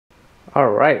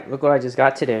Alright, look what I just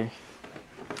got today.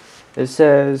 It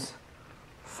says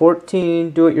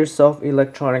 14 do-it-yourself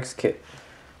electronics kit.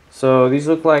 So these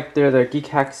look like they're the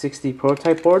GH60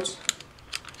 prototype boards.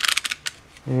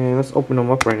 And let's open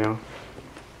them up right now.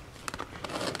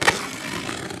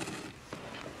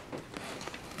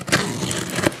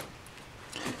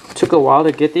 Took a while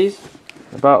to get these,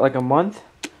 about like a month,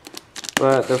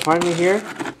 but they're finally here.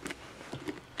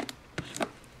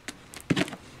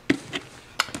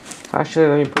 Actually,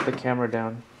 let me put the camera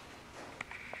down.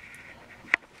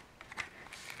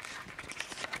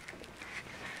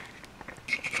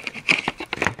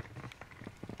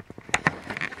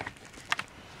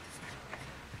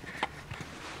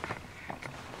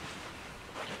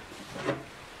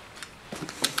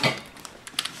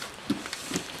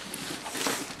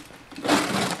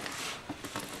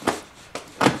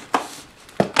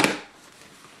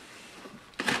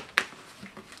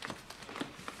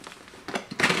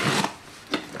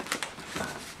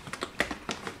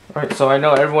 Alright, so I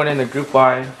know everyone in the group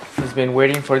buy has been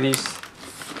waiting for these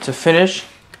to finish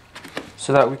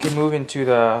so that we can move into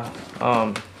the,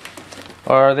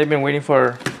 or they've been waiting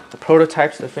for the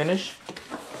prototypes to finish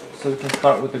so we can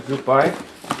start with the group buy.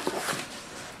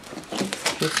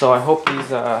 Okay, so I hope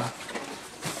these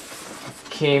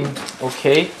came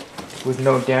okay with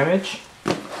no damage.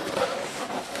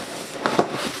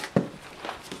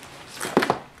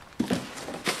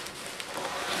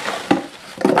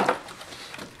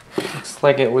 Looks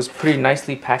like it was pretty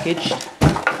nicely packaged.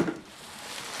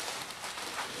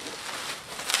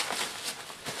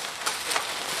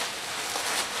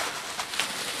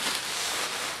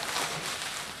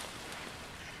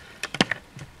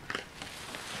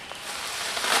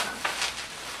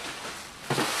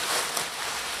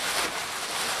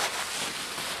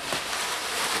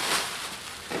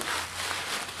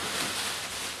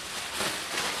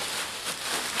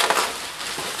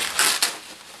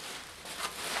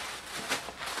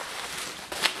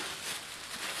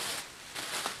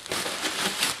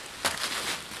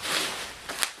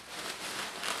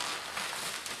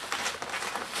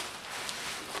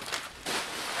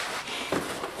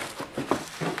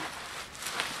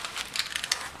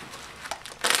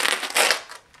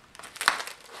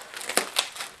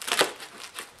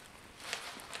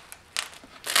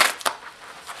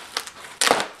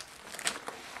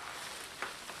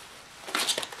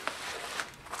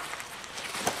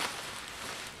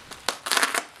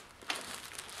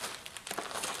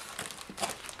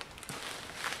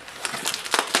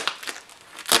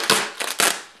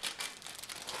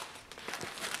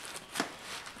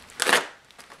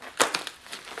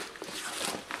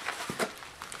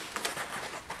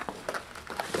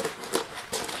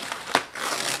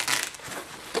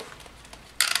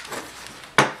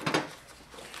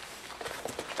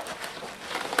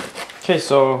 Okay,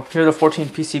 so here are the 14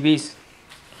 PCBs.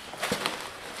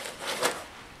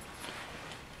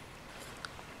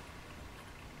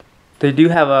 They do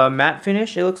have a matte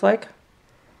finish, it looks like.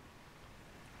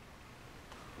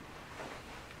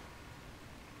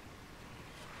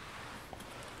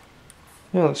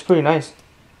 Yeah, it looks pretty nice.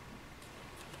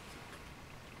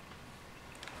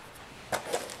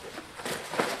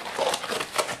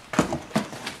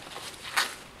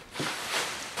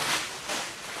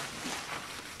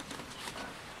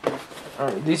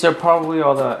 Alright, these are probably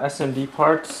all the SMD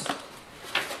parts.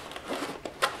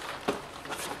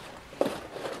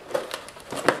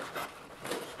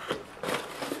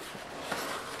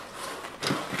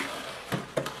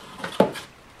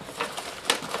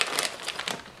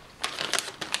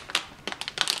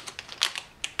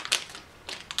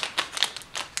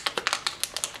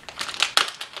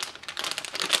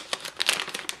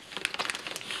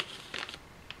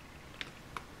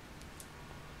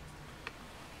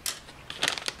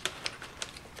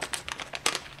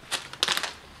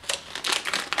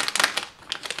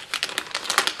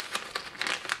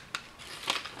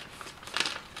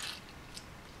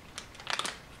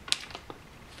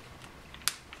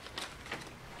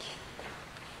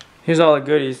 Here's all the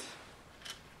goodies.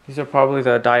 These are probably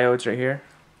the diodes right here.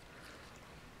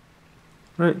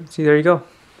 Right, see, there you go.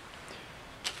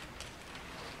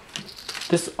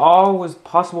 This all was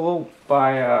possible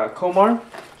by Komar.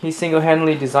 He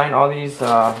single-handedly designed all these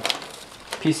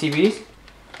PCBs.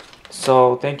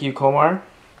 So thank you, Komar.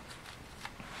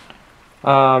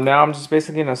 Now I'm just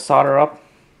basically gonna solder up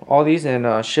all these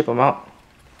and ship them out.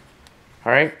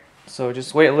 Alright, so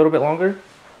just wait a little bit longer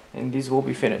and these will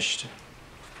be finished.